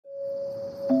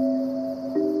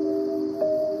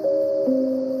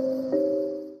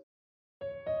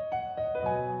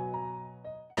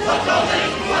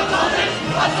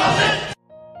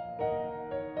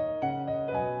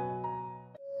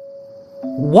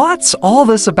what's all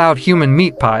this about human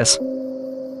meat pies?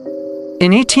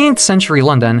 In 18th century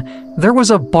London, there was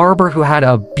a barber who had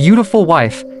a beautiful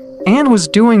wife and was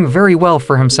doing very well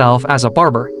for himself as a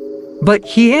barber. But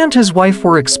he and his wife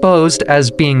were exposed as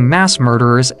being mass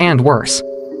murderers and worse.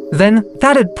 Then,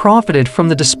 that had profited from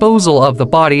the disposal of the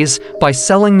bodies by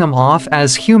selling them off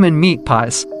as human meat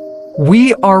pies.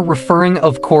 We are referring,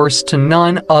 of course, to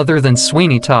none other than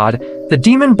Sweeney Todd, the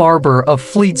demon barber of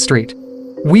Fleet Street.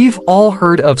 We've all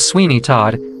heard of Sweeney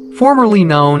Todd, formerly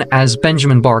known as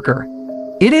Benjamin Barker.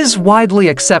 It is widely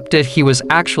accepted he was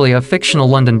actually a fictional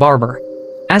London barber.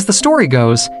 As the story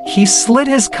goes, he slit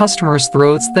his customers'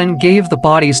 throats, then gave the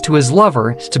bodies to his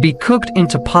lover to be cooked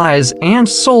into pies and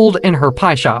sold in her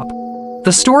pie shop.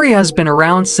 The story has been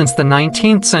around since the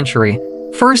 19th century,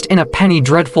 first in a penny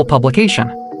dreadful publication,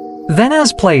 then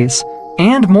as plays,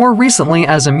 and more recently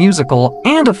as a musical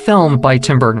and a film by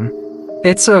Tim Burton.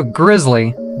 It's a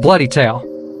grisly, bloody tale.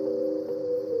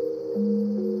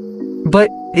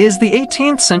 But is the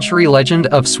 18th century legend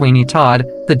of Sweeney Todd,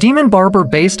 the demon barber,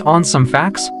 based on some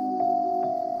facts?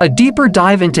 A deeper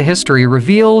dive into history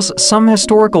reveals some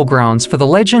historical grounds for the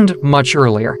legend much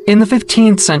earlier, in the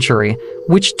 15th century,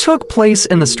 which took place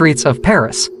in the streets of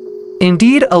Paris.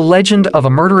 Indeed, a legend of a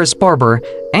murderous barber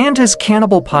and his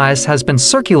cannibal pies has been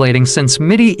circulating since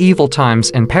medieval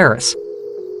times in Paris.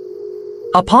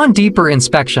 Upon deeper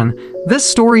inspection, this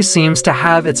story seems to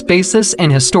have its basis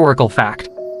in historical fact.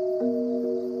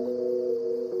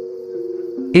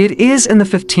 It is in the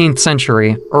 15th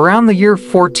century, around the year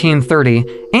 1430,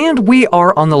 and we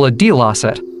are on the Le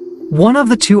Delancet, one of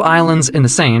the two islands in the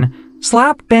Seine,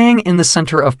 slap bang in the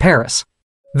center of Paris.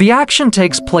 The action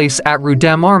takes place at Rue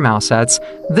des Marmousets.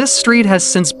 This street has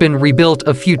since been rebuilt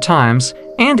a few times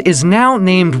and is now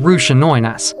named Rue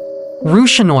Chanoinesse. Rue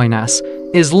Chanoinesse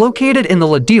is located in the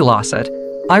Le Delancet.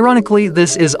 Ironically,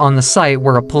 this is on the site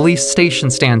where a police station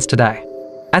stands today.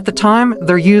 At the time,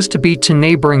 there used to be two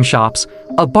neighboring shops,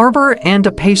 a barber and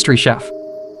a pastry chef.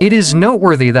 It is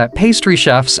noteworthy that pastry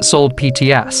chefs sold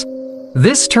PTS.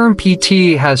 This term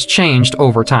PT has changed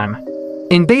over time.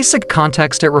 In basic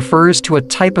context, it refers to a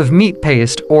type of meat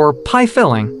paste or pie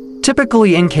filling,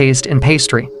 typically encased in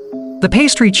pastry. The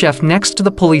pastry chef next to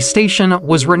the police station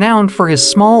was renowned for his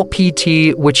small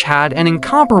PT, which had an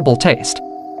incomparable taste.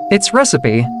 Its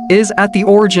recipe is at the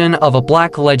origin of a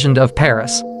black legend of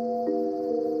Paris.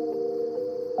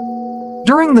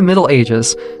 During the Middle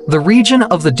Ages, the region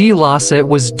of the Delancet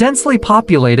was densely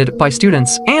populated by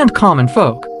students and common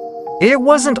folk. It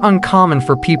wasn't uncommon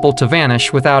for people to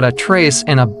vanish without a trace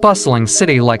in a bustling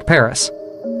city like Paris,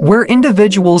 where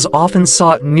individuals often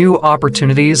sought new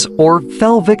opportunities or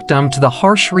fell victim to the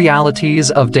harsh realities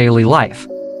of daily life.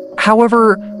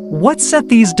 However, what set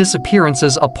these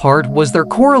disappearances apart was their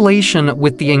correlation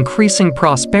with the increasing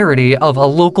prosperity of a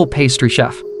local pastry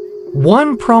chef.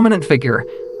 One prominent figure,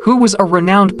 who was a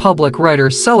renowned public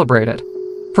writer, celebrated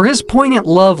for his poignant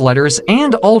love letters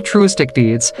and altruistic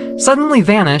deeds, suddenly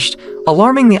vanished,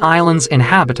 alarming the island's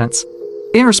inhabitants.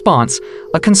 In response,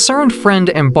 a concerned friend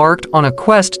embarked on a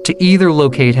quest to either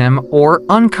locate him or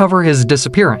uncover his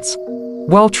disappearance.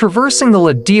 While traversing the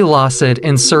Le Delancet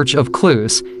in search of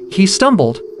clues, he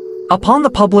stumbled upon the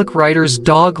public writer's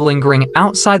dog lingering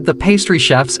outside the pastry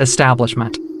chef's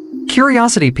establishment.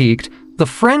 Curiosity piqued, the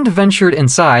friend ventured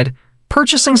inside,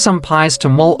 purchasing some pies to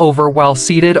mull over while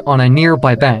seated on a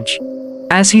nearby bench.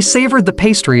 As he savored the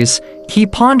pastries, he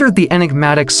pondered the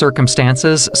enigmatic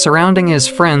circumstances surrounding his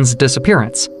friend's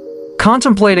disappearance,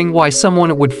 contemplating why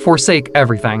someone would forsake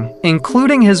everything,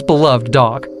 including his beloved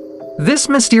dog. This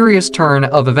mysterious turn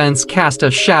of events cast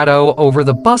a shadow over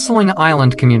the bustling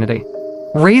island community,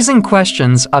 raising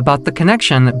questions about the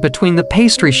connection between the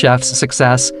pastry chef's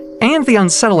success and the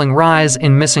unsettling rise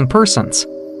in missing persons.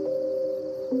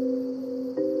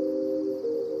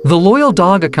 The loyal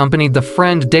dog accompanied the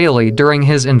friend daily during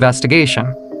his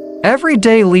investigation, every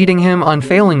day leading him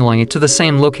unfailingly to the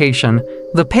same location,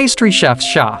 the pastry chef's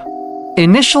shop,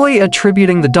 initially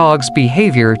attributing the dog's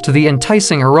behavior to the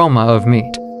enticing aroma of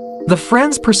meat. The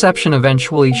friend's perception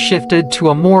eventually shifted to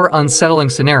a more unsettling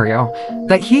scenario,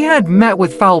 that he had met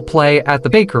with foul play at the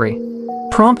bakery,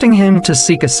 prompting him to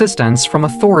seek assistance from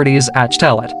authorities at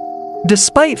Stellet.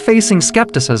 Despite facing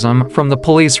skepticism from the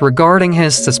police regarding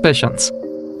his suspicions,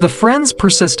 the friend's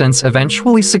persistence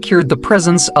eventually secured the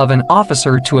presence of an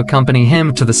officer to accompany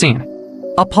him to the scene.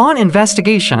 Upon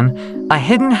investigation, a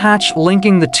hidden hatch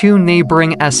linking the two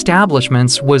neighboring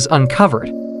establishments was uncovered.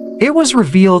 It was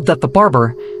revealed that the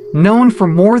barber, known for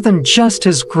more than just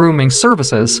his grooming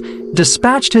services,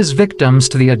 dispatched his victims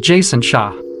to the adjacent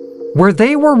shop, where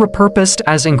they were repurposed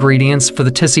as ingredients for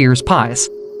the Tissier's pies.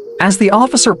 As the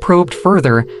officer probed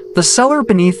further, the cellar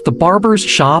beneath the barber's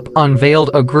shop unveiled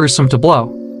a gruesome tableau.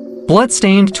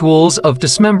 Blood-stained tools of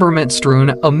dismemberment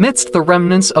strewn amidst the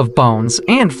remnants of bones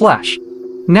and flesh.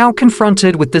 Now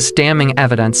confronted with this damning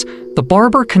evidence, the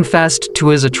barber confessed to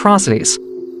his atrocities.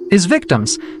 His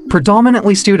victims,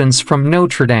 predominantly students from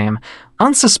Notre Dame,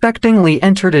 unsuspectingly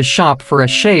entered his shop for a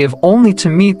shave only to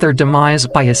meet their demise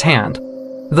by his hand.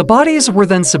 The bodies were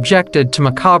then subjected to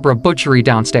macabre butchery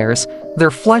downstairs,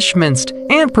 their flesh minced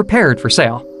and prepared for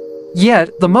sale. Yet,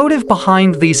 the motive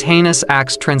behind these heinous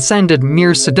acts transcended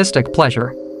mere sadistic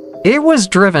pleasure. It was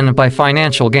driven by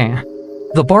financial gain.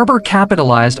 The barber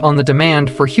capitalized on the demand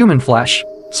for human flesh,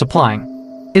 supplying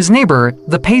his neighbor,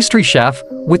 the pastry chef,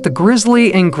 with the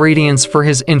grisly ingredients for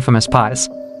his infamous pies.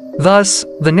 Thus,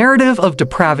 the narrative of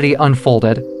depravity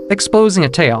unfolded, exposing a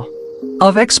tale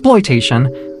of exploitation,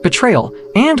 betrayal,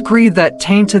 and greed that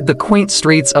tainted the quaint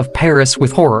streets of Paris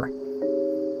with horror.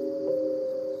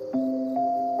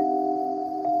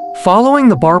 Following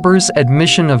the barber's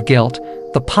admission of guilt,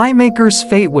 the pie maker's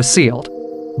fate was sealed.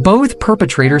 Both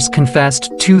perpetrators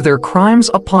confessed to their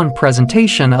crimes upon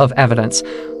presentation of evidence,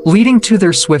 leading to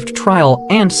their swift trial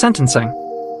and sentencing.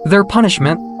 Their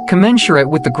punishment, commensurate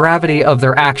with the gravity of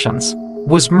their actions,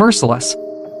 was merciless.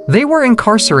 They were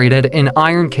incarcerated in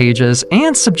iron cages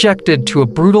and subjected to a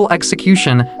brutal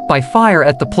execution by fire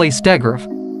at the Place des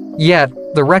Grèves. Yet,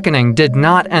 the reckoning did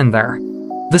not end there.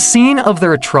 The scene of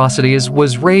their atrocities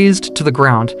was razed to the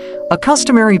ground, a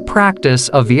customary practice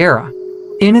of the era.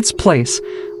 In its place,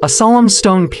 a solemn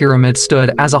stone pyramid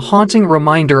stood as a haunting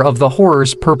reminder of the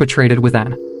horrors perpetrated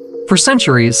within. For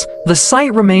centuries, the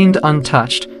site remained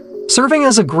untouched, serving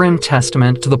as a grim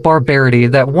testament to the barbarity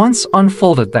that once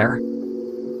unfolded there.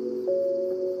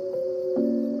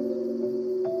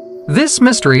 This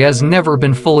mystery has never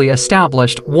been fully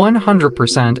established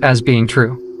 100% as being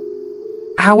true.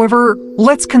 However,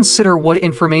 let's consider what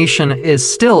information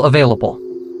is still available.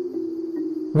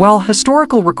 While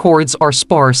historical records are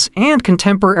sparse and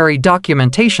contemporary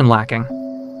documentation lacking,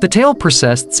 the tale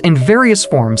persists in various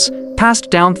forms,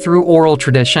 passed down through oral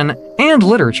tradition and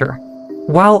literature.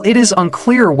 While it is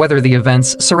unclear whether the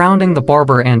events surrounding the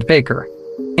barber and baker,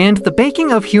 and the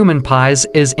baking of human pies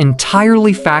is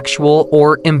entirely factual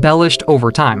or embellished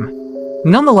over time,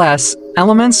 nonetheless,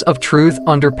 elements of truth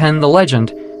underpin the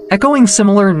legend, echoing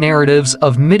similar narratives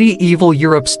of medieval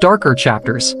Europe's darker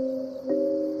chapters.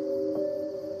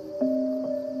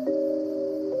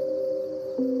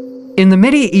 In the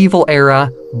medieval era,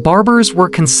 barbers were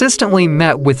consistently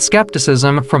met with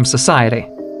skepticism from society.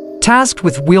 Tasked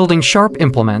with wielding sharp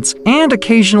implements and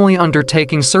occasionally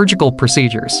undertaking surgical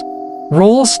procedures,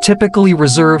 roles typically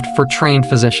reserved for trained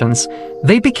physicians,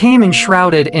 they became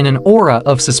enshrouded in an aura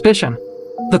of suspicion.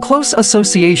 The close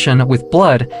association with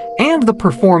blood and the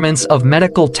performance of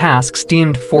medical tasks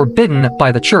deemed forbidden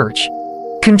by the church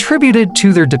contributed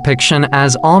to their depiction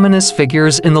as ominous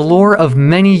figures in the lore of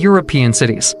many European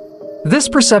cities. This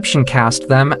perception cast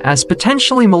them as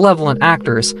potentially malevolent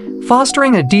actors,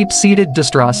 fostering a deep-seated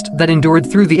distrust that endured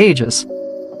through the ages.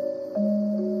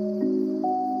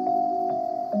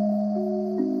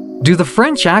 Do the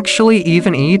French actually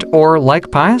even eat or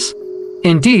like pies?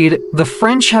 Indeed, the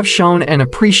French have shown an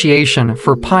appreciation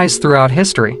for pies throughout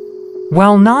history.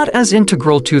 While not as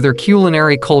integral to their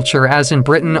culinary culture as in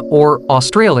Britain or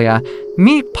Australia,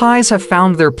 meat pies have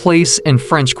found their place in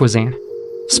French cuisine.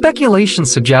 Speculation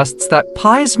suggests that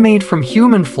pies made from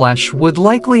human flesh would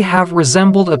likely have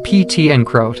resembled a petit en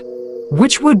croûte,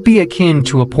 which would be akin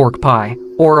to a pork pie,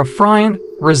 or a friand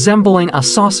resembling a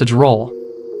sausage roll.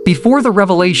 Before the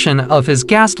revelation of his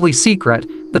ghastly secret,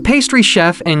 the pastry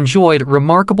chef enjoyed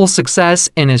remarkable success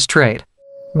in his trade,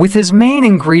 with his main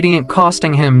ingredient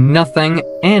costing him nothing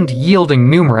and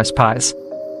yielding numerous pies.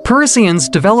 Parisians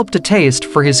developed a taste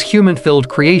for his human-filled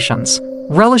creations,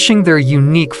 relishing their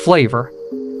unique flavor.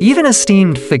 Even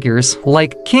esteemed figures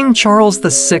like King Charles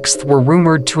VI were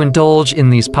rumored to indulge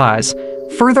in these pies,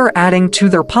 further adding to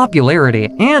their popularity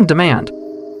and demand.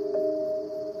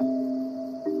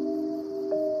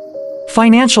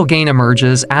 Financial gain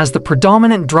emerges as the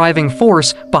predominant driving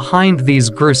force behind these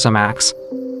gruesome acts.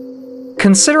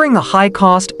 Considering the high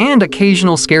cost and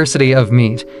occasional scarcity of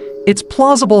meat, it's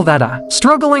plausible that a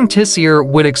struggling tissier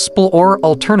would explore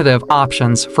alternative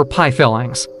options for pie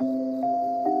fillings.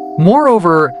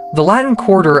 Moreover, the Latin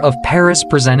Quarter of Paris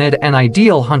presented an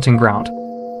ideal hunting ground,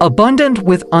 abundant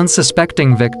with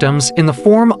unsuspecting victims in the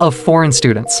form of foreign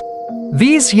students.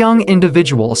 These young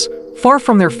individuals, far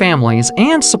from their families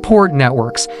and support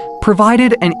networks,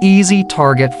 provided an easy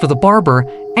target for the barber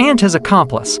and his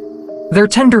accomplice. Their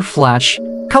tender flesh,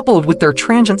 coupled with their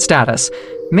transient status,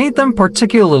 made them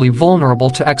particularly vulnerable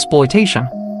to exploitation.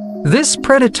 This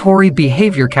predatory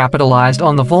behavior capitalized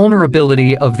on the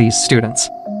vulnerability of these students,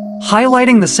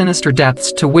 highlighting the sinister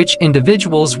depths to which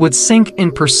individuals would sink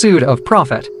in pursuit of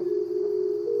profit.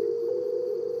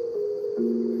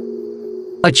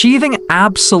 Achieving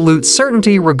absolute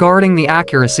certainty regarding the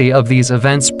accuracy of these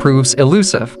events proves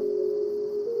elusive.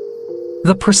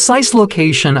 The precise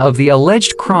location of the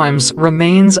alleged crimes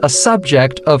remains a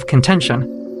subject of contention.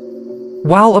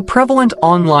 While a prevalent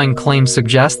online claim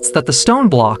suggests that the stone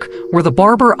block where the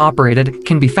Barber operated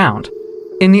can be found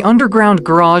in the underground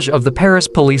garage of the Paris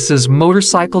Police's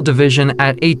motorcycle division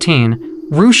at 18,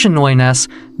 Rue Chanoinesse,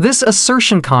 this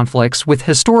assertion conflicts with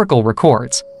historical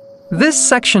records. This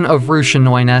section of Rue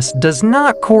Chanoinesse does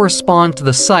not correspond to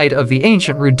the site of the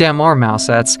ancient Rue des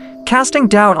Marmousets, casting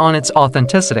doubt on its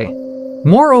authenticity.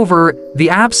 Moreover, the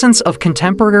absence of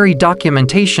contemporary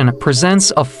documentation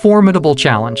presents a formidable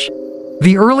challenge.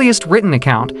 The earliest written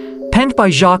account, penned by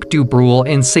Jacques Dubrulle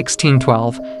in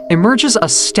 1612, emerges a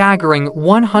staggering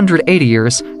 180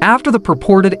 years after the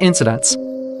purported incidents.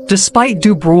 Despite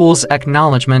Dubrulle's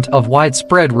acknowledgement of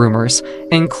widespread rumors,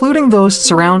 including those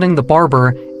surrounding the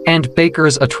Barber and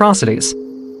Baker's atrocities,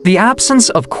 the absence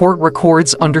of court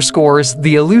records underscores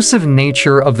the elusive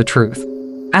nature of the truth.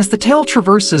 As the tale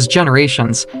traverses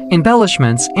generations,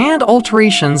 embellishments and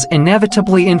alterations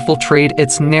inevitably infiltrate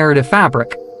its narrative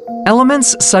fabric.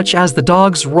 Elements such as the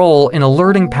dog's role in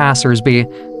alerting passersby,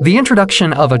 the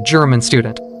introduction of a German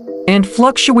student, and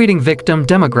fluctuating victim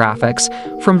demographics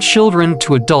from children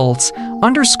to adults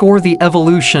underscore the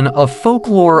evolution of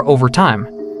folklore over time.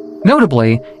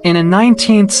 Notably, in a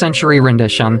 19th century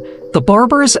rendition, the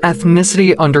Barber's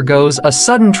ethnicity undergoes a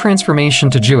sudden transformation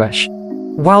to Jewish.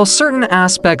 While certain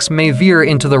aspects may veer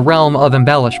into the realm of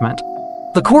embellishment,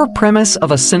 the core premise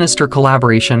of a sinister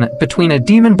collaboration between a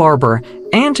demon barber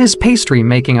and his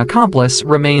pastry-making accomplice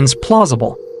remains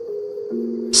plausible.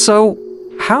 So,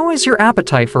 how is your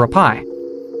appetite for a pie?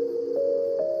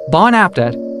 Bon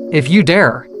appetit, if you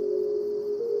dare.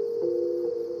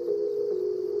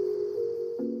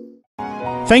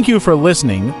 Thank you for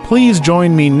listening. Please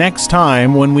join me next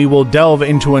time when we will delve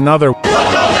into another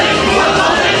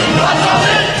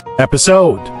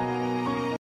episode.